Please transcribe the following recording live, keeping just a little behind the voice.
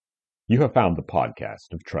You have found the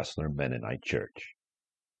podcast of Tressler Mennonite Church.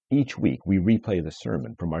 Each week we replay the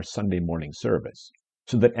sermon from our Sunday morning service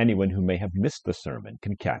so that anyone who may have missed the sermon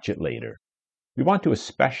can catch it later. We want to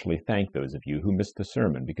especially thank those of you who missed the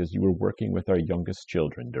sermon because you were working with our youngest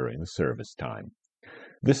children during the service time.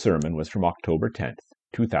 This sermon was from October 10th,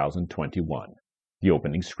 2021. The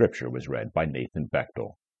opening scripture was read by Nathan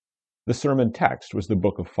Bechtel. The sermon text was the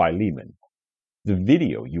book of Philemon. The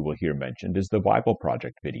video you will hear mentioned is the Bible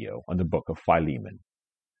Project video on the book of Philemon.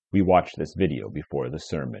 We watched this video before the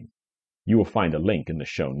sermon. You will find a link in the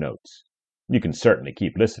show notes. You can certainly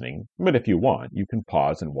keep listening, but if you want, you can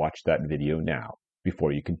pause and watch that video now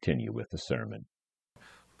before you continue with the sermon.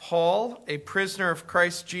 Paul, a prisoner of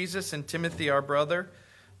Christ Jesus, and Timothy, our brother,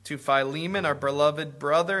 to Philemon, our beloved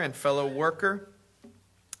brother and fellow worker,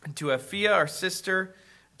 and to Apphia, our sister,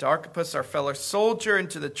 to Archippus, our fellow soldier, and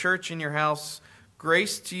to the church in your house,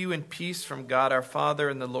 grace to you and peace from God our Father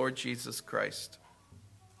and the Lord Jesus Christ.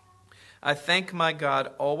 I thank my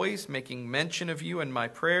God always, making mention of you in my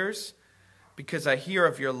prayers, because I hear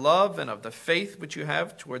of your love and of the faith which you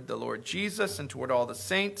have toward the Lord Jesus and toward all the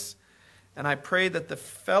saints, and I pray that the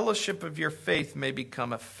fellowship of your faith may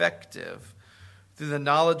become effective through the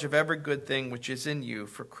knowledge of every good thing which is in you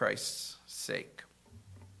for Christ's sake.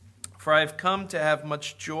 For I have come to have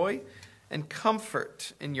much joy and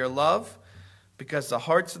comfort in your love, because the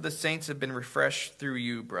hearts of the saints have been refreshed through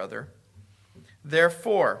you, brother.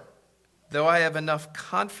 Therefore, though I have enough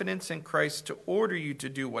confidence in Christ to order you to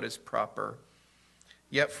do what is proper,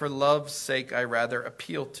 yet for love's sake I rather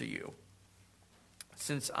appeal to you.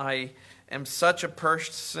 Since I am such a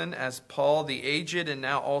person as Paul, the aged and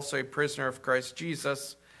now also a prisoner of Christ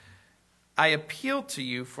Jesus, I appeal to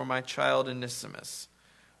you for my child Onesimus,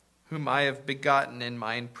 whom I have begotten in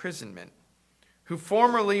my imprisonment, who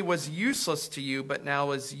formerly was useless to you, but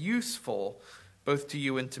now is useful both to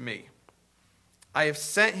you and to me. I have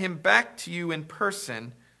sent him back to you in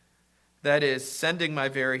person, that is, sending my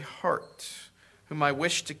very heart, whom I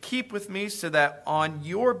wish to keep with me so that on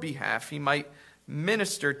your behalf he might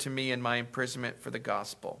minister to me in my imprisonment for the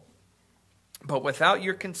gospel. But without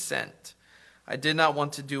your consent, I did not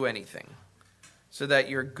want to do anything, so that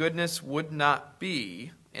your goodness would not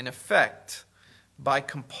be, in effect, by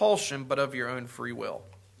compulsion, but of your own free will.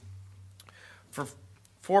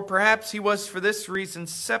 For perhaps he was for this reason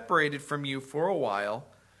separated from you for a while,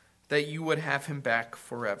 that you would have him back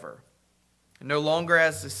forever. No longer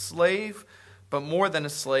as a slave, but more than a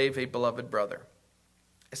slave, a beloved brother,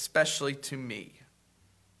 especially to me.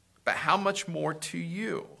 But how much more to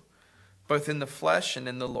you, both in the flesh and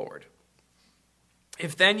in the Lord?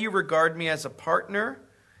 If then you regard me as a partner,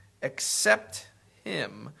 accept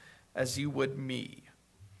him as you would me.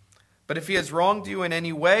 But if he has wronged you in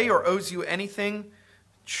any way or owes you anything,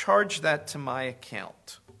 charge that to my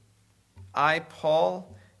account. I,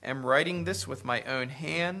 Paul, am writing this with my own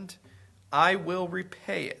hand. I will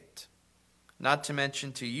repay it, not to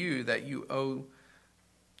mention to you that you owe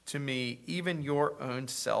to me even your own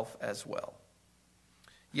self as well.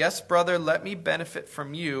 Yes, brother, let me benefit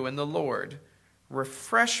from you in the Lord.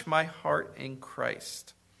 Refresh my heart in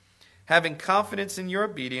Christ. Having confidence in your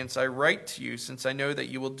obedience, I write to you, since I know that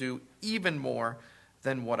you will do even more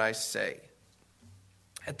than what I say.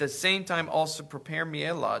 At the same time, also prepare me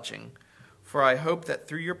a lodging, for I hope that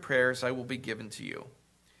through your prayers I will be given to you.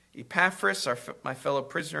 Epaphras, my fellow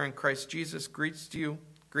prisoner in Christ Jesus, greets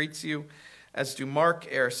you, as do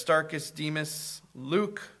Mark, Aristarchus, Demas,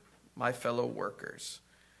 Luke, my fellow workers.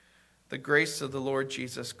 The grace of the Lord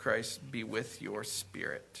Jesus Christ be with your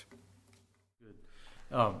spirit.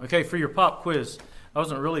 Okay, for your pop quiz, I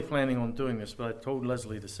wasn't really planning on doing this, but I told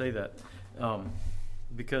Leslie to say that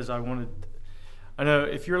because I know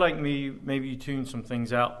if you're like me, maybe you tune some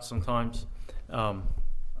things out sometimes and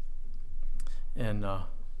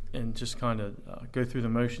just kind of go through the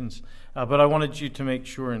motions. But I wanted you to make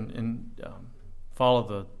sure and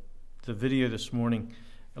follow the video this morning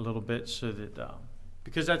a little bit so that,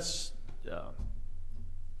 because that's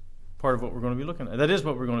part of what we're going to be looking at. That is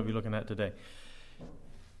what we're going to be looking at today.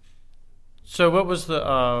 So what was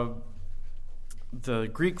the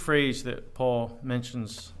Greek phrase that Paul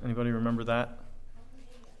mentions? Anybody remember that?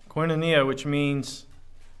 Koinonia, which means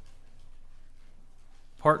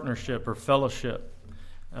partnership or fellowship.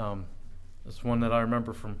 That's one that I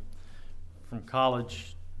remember from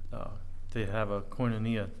college. They have a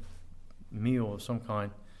koinonia meal of some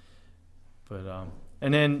kind. But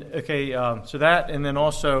and then so that, and then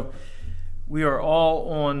also we are all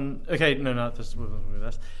on. Okay, no, not this.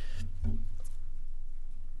 That's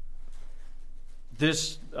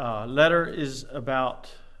this letter is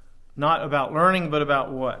about not about learning, but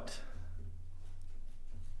about what?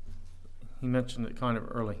 He mentioned it kind of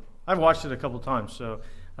early. I've watched it a couple times, so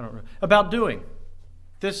I don't know. About doing.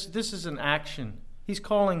 This is an action. He's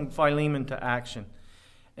calling Philemon to action.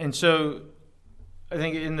 And so I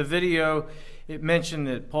think in the video it mentioned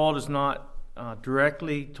that Paul does not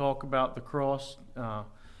directly talk about the cross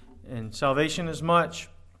and salvation as much,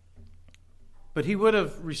 but he would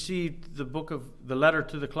have received the letter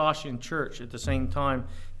to the Colossian church at the same time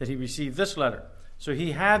that he received this letter. So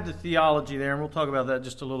he had the theology there, and we'll talk about that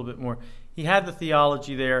just a little bit more. He had the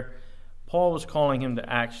theology there. Paul was calling him to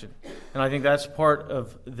action. And I think that's part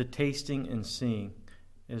of the tasting and seeing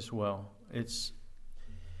as well. It's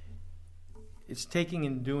taking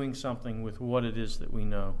and doing something with what it is that we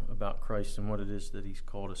know about Christ and what it is that he's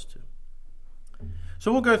called us to.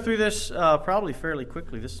 So we'll go through this probably fairly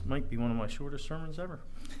quickly. This might be one of my shortest sermons ever.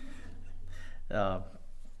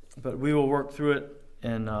 But we will work through it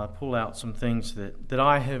and pull out some things that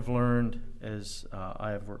I have learned as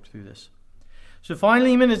I have worked through this. So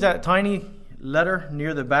Philemon is that tiny letter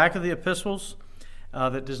near the back of the epistles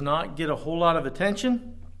that does not get a whole lot of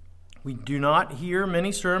attention. We do not hear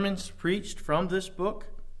many sermons preached from this book.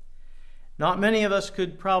 Not many of us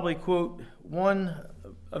could probably quote one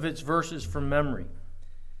of its verses from memory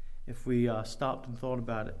if we stopped and thought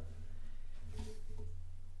about it.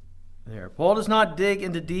 There, Paul does not dig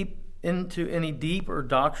into any deep or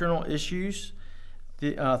doctrinal issues,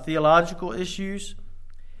 theological issues,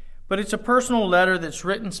 but it's a personal letter that's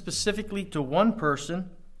written specifically to one person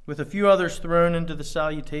with a few others thrown into the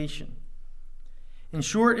salutation. In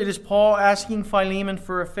short, it is Paul asking Philemon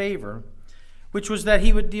for a favor, which was that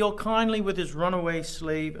he would deal kindly with his runaway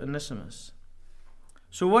slave Onesimus.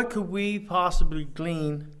 So what could we possibly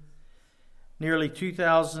glean nearly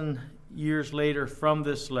 2,000 years later from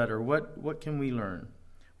this letter? What can we learn?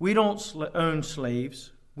 We don't own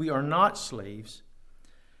slaves. We are not slaves.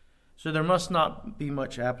 So there must not be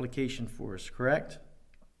much application for us, correct?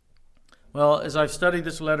 Well, as I've studied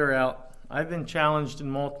this letter out, I've been challenged in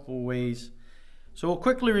multiple ways. So we'll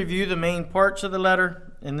quickly review the main parts of the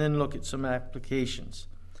letter and then look at some applications.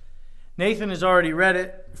 Nathan has already read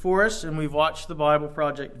it for us, and we've watched the Bible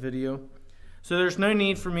Project video. So there's no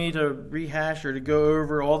need for me to rehash or to go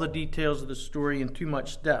over all the details of the story in too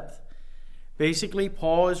much depth. Basically,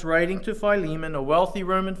 Paul is writing to Philemon, a wealthy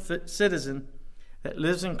Roman citizen that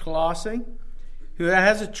lives in Colossae, who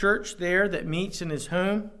has a church there that meets in his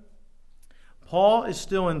home. Paul is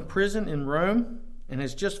still in prison in Rome and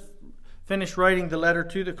has just finished writing the letter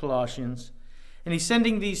to the Colossians. And he's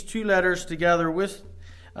sending these two letters together with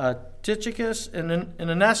Tychicus and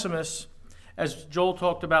Onesimus, as Joel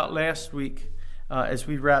talked about last week as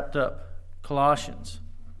we wrapped up Colossians.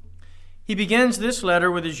 He begins this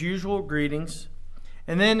letter with his usual greetings,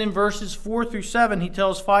 and then in verses 4 through 7 he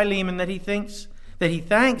tells Philemon that he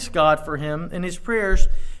thanks God for him in his prayers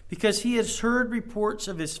because he has heard reports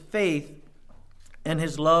of his faith and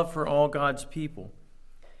his love for all God's people.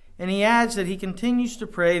 And he adds that he continues to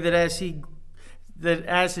pray that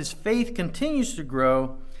as his faith continues to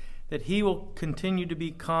grow, that he will continue to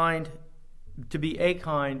be a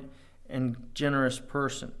kind and generous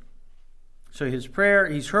person. So his prayer,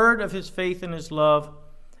 he's heard of his faith and his love,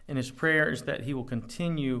 and his prayer is that he will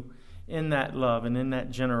continue in that love and in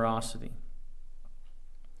that generosity.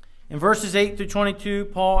 In verses 8 through 22,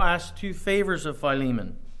 Paul asks two favors of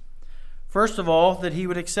Philemon. First of all, that he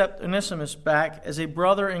would accept Onesimus back as a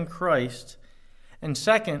brother in Christ, and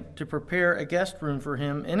second, to prepare a guest room for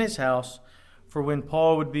him in his house for when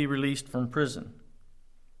Paul would be released from prison.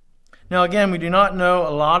 Now again, we do not know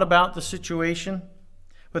a lot about the situation,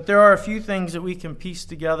 but there are a few things that we can piece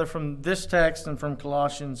together from this text and from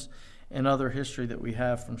Colossians and other history that we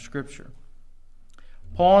have from Scripture.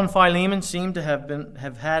 Paul and Philemon seem to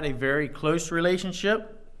have had a very close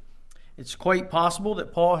relationship. It's quite possible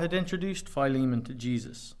that Paul had introduced Philemon to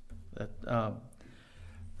Jesus.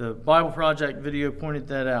 The Bible Project video pointed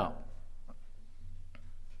that out.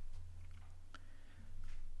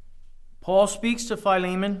 Paul speaks to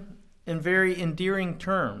Philemon in very endearing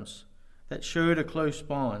terms that showed a close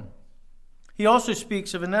bond. He also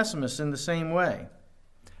speaks of Onesimus in the same way.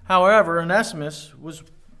 However, Onesimus was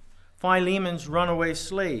Philemon's runaway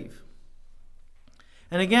slave.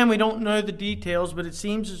 And again, we don't know the details, but it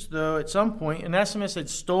seems as though at some point Onesimus had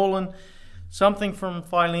stolen something from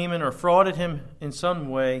Philemon or frauded him in some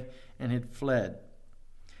way and had fled.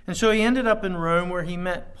 And so he ended up in Rome where he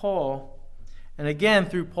met Paul, and again,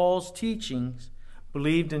 through Paul's teachings,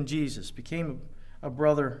 believed in Jesus, became a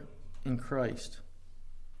brother in Christ.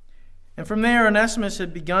 And from there, Onesimus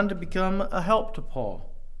had begun to become a help to Paul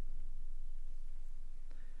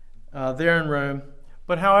there in Rome.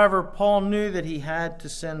 But however, Paul knew that he had to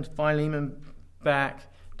send Philemon back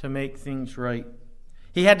to make things right.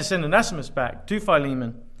 He had to send Onesimus back to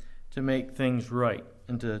Philemon to make things right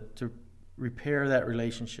and to repair that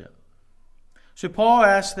relationship. So Paul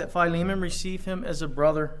asks that Philemon receive him as a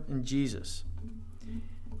brother in Jesus.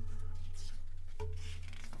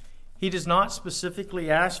 He does not specifically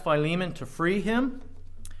ask Philemon to free him,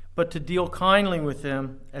 but to deal kindly with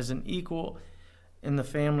him as an equal in the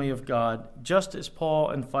family of God, just as Paul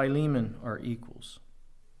and Philemon are equals.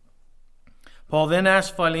 Paul then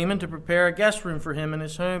asks Philemon to prepare a guest room for him in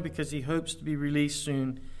his home because he hopes to be released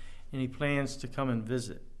soon and he plans to come and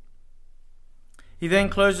visit. He then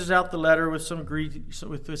closes out the letter with some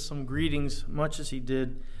greetings, much as he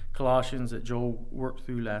did Colossians that Joel worked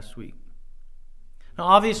through last week. Now,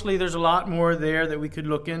 obviously, there's a lot more there that we could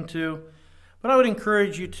look into, but I would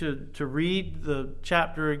encourage you to read the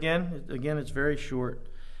chapter again. Again, it's very short.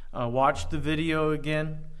 Watch the video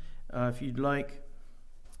again if you'd like.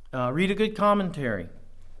 Read a good commentary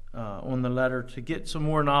on the letter to get some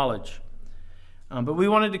more knowledge. But we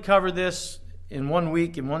wanted to cover this in 1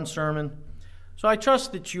 week, in one sermon. So I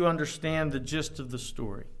trust that you understand the gist of the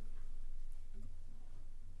story.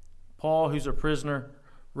 Paul, who's a prisoner,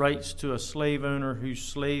 writes to a slave owner whose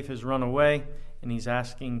slave has run away, and he's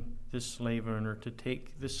asking this slave owner to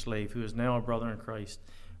take this slave, who is now a brother in Christ,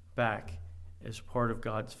 back as part of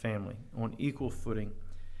God's family on equal footing,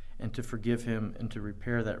 and to forgive him and to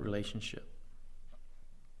repair that relationship.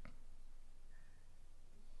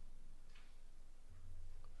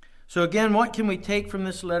 So again, what can we take from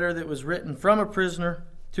this letter that was written from a prisoner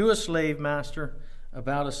to a slave master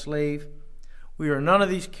about a slave? We are none of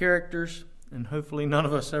these characters, and hopefully none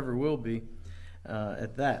of us ever will be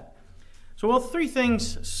at that. So, three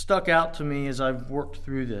things stuck out to me as I've worked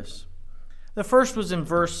through this. The first was in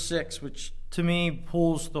verse 6, which to me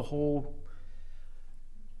pulls the whole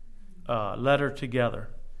letter together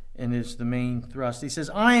and is the main thrust. He says,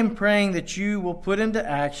 I am praying that you will put into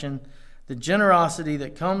action the generosity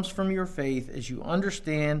that comes from your faith as you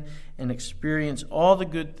understand and experience all the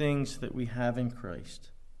good things that we have in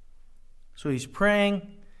Christ. So he's praying,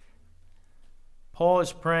 Paul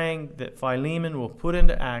is praying that Philemon will put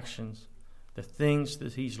into actions the things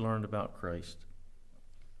that he's learned about Christ.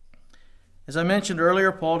 As I mentioned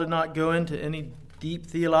earlier, Paul did not go into any deep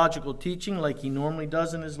theological teaching like he normally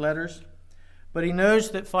does in his letters, but he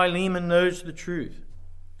knows that Philemon knows the truth.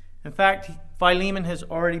 In fact, Philemon has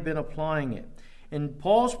already been applying it. And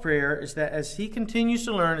Paul's prayer is that as he continues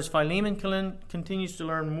to learn, as Philemon continues to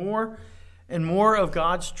learn more and more of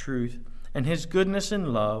God's truth and his goodness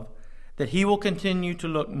and love, that he will continue to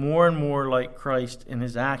look more and more like Christ in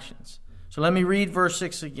his actions. So let me read verse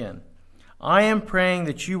 6 again. I am praying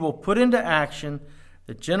that you will put into action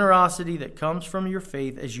the generosity that comes from your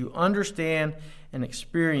faith as you understand and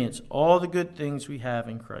experience all the good things we have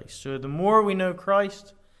in Christ. So the more we know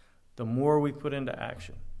Christ, the more we put into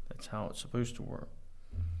action. That's how it's supposed to work.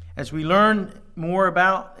 As we learn more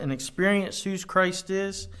about and experience who Christ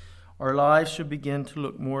is, our lives should begin to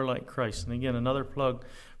look more like Christ. And again, another plug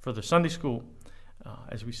for the Sunday school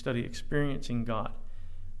as we study experiencing God.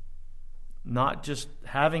 Not just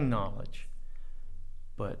having knowledge,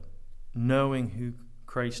 but knowing who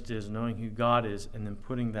Christ is, knowing who God is, and then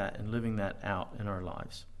putting that and living that out in our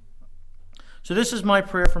lives. So this is my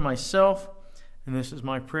prayer for myself, and this is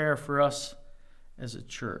my prayer for us as a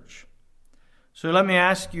church. So let me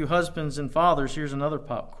ask you, husbands and fathers, here's another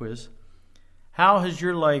pop quiz. How has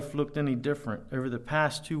your life looked any different over the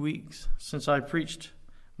past 2 weeks since I preached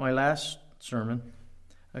my last sermon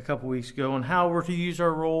a couple weeks ago on how we're to use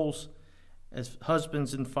our roles as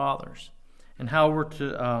husbands and fathers, and how we're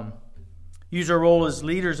to use our role as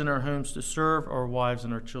leaders in our homes to serve our wives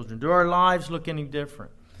and our children? Do our lives look any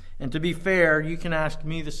different? And to be fair, you can ask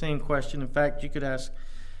me the same question. In fact, you could ask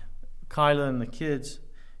Kyla and the kids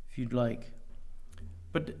if you'd like.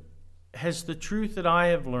 But has the truth that I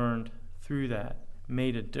have learned through that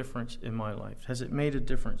made a difference in my life? Has it made a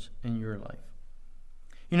difference in your life?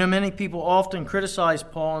 You know, many people often criticize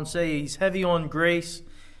Paul and say he's heavy on grace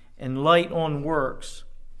and light on works.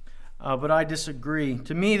 But I disagree.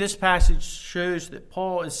 To me, this passage shows that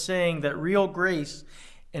Paul is saying that real grace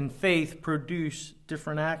and faith produce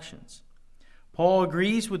different actions. Paul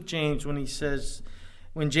agrees with James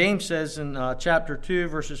when James says in chapter 2,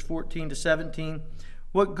 verses 14 to 17,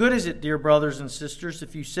 what good is it, dear brothers and sisters,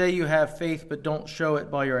 if you say you have faith but don't show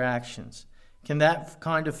it by your actions? Can that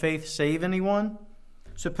kind of faith save anyone?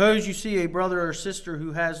 Suppose you see a brother or sister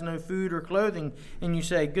who has no food or clothing, and you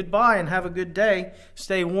say, goodbye and have a good day,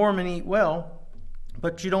 stay warm and eat well,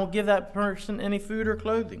 but you don't give that person any food or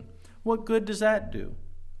clothing. What good does that do?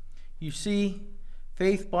 You see,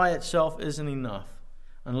 faith by itself isn't enough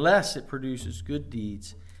unless it produces good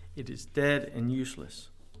deeds It is dead and useless.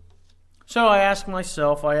 So I ask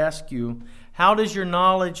myself, I ask you, how does your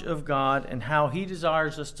knowledge of God and how He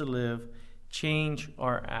desires us to live change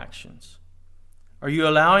our actions? Are you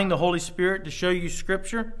allowing the Holy Spirit to show you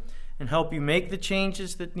Scripture and help you make the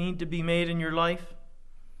changes that need to be made in your life?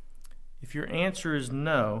 If your answer is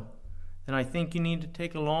no, then I think you need to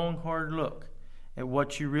take a long, hard look at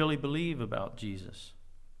what you really believe about Jesus.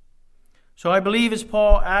 So I believe as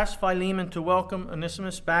Paul asked Philemon to welcome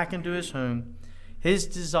Onesimus back into his home, his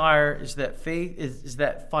desire is that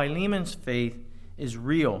Philemon's faith is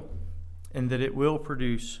real and that it will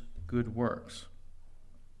produce good works.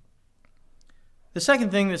 The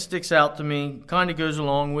second thing that sticks out to me kind of goes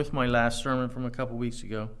along with my last sermon from a couple weeks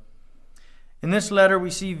ago. In this letter,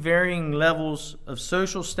 we see varying levels of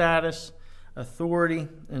social status, authority,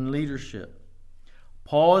 and leadership.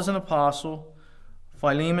 Paul is an apostle.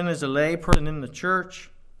 Philemon is a lay person in the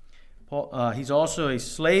church. He's also a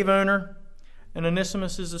slave owner, and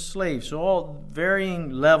Onesimus is a slave. So all varying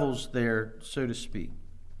levels there, so to speak.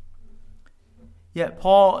 Yet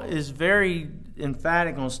Paul is very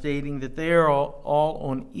emphatic on stating that they are all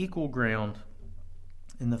on equal ground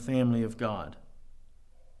in the family of God.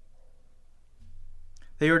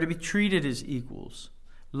 They are to be treated as equals,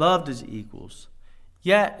 loved as equals.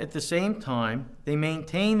 Yet, at the same time, they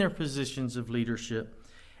maintain their positions of leadership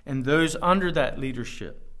and those under that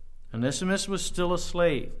leadership. Onesimus was still a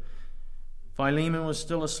slave. Philemon was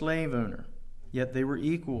still a slave owner. Yet they were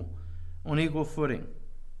on equal footing.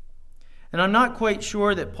 And I'm not quite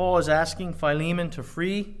sure that Paul is asking Philemon to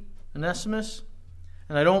free Onesimus.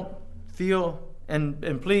 And I don't feel,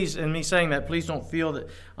 and please, in me saying that, please don't feel that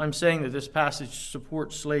I'm saying that this passage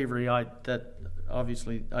supports slavery.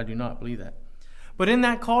 Obviously, I do not believe that. But in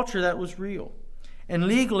that culture, that was real. And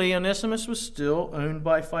legally, Onesimus was still owned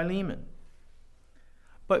by Philemon.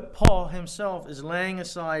 But Paul himself is laying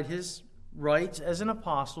aside his rights as an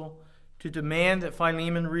apostle to demand that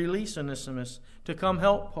Philemon release Onesimus to come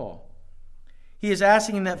help Paul. He is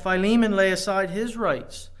asking that Philemon lay aside his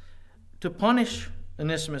rights to punish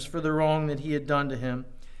Onesimus for the wrong that he had done to him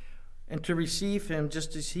and to receive him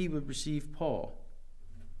just as he would receive Paul.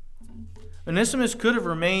 Onesimus could have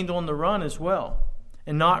remained on the run as well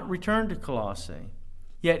and not returned to Colossae.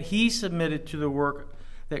 Yet he submitted to the work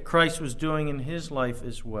that Christ was doing in his life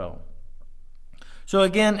as well. So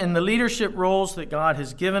again, in the leadership roles that God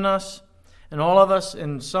has given us, and all of us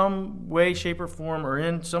in some way, shape, or form are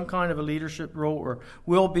in some kind of a leadership role or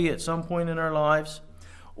will be at some point in our lives,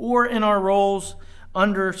 or in our roles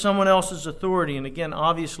under someone else's authority. And again,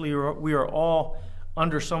 obviously, we are all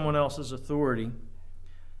under someone else's authority.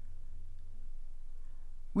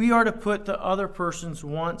 We are to put the other person's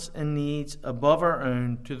wants and needs above our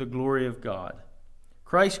own to the glory of God.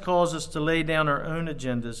 Christ calls us to lay down our own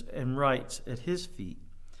agendas and rights at His feet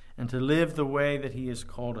and to live the way that He has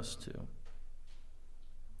called us to.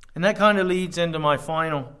 And that kind of leads into my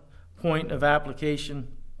final point of application.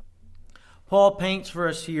 Paul paints for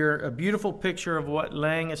us here a beautiful picture of what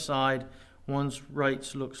laying aside one's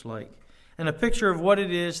rights looks like, and a picture of what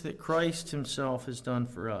it is that Christ Himself has done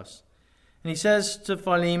for us. And he says to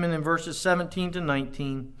Philemon in verses 17 to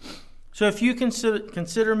 19, "So if you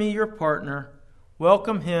consider me your partner,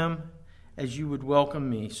 welcome him as you would welcome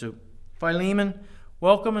me." So Philemon,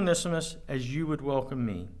 welcome Onesimus as you would welcome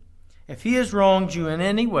me. If he has wronged you in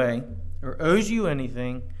any way or owes you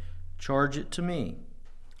anything, charge it to me.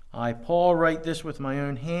 I, Paul, write this with my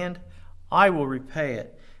own hand. I will repay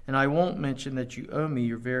it, and I won't mention that you owe me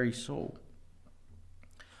your very soul.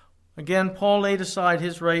 Again, Paul laid aside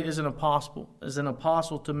his right as an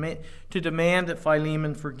apostle to demand that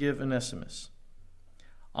Philemon forgive Onesimus.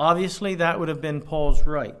 Obviously, that would have been Paul's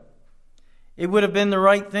right. It would have been the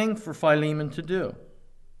right thing for Philemon to do,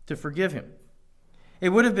 to forgive him. It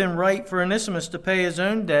would have been right for Onesimus to pay his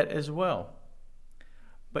own debt as well.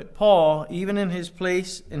 But Paul, even in his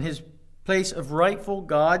place of rightful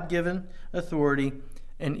God-given authority,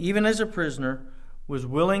 and even as a prisoner, was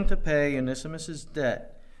willing to pay Onesimus' debt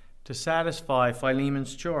to satisfy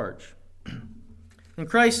Philemon's charge. And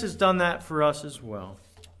Christ has done that for us as well.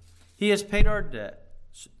 He has paid our debt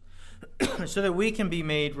so that we can be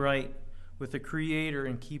made right with the Creator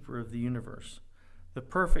and Keeper of the universe, the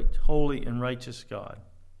perfect, holy, and righteous God.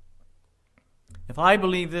 If I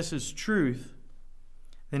believe this is truth,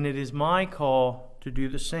 then it is my call to do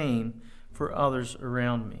the same for others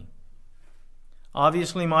around me.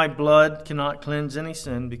 Obviously, my blood cannot cleanse any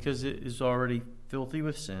sin because it is already filthy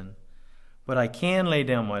with sin, but I can lay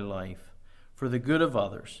down my life for the good of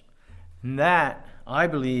others. And that, I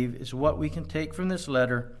believe, is what we can take from this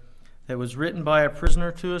letter that was written by a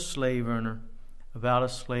prisoner to a slave owner about a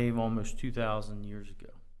slave almost 2,000 years ago.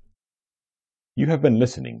 You have been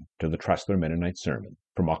listening to the Tressler Mennonite Sermon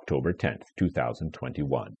from October 10th,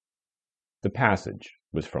 2021. The passage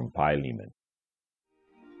was from Philemon.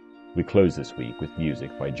 We close this week with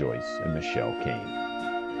music by Joyce and Michelle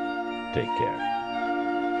Kane. Take care.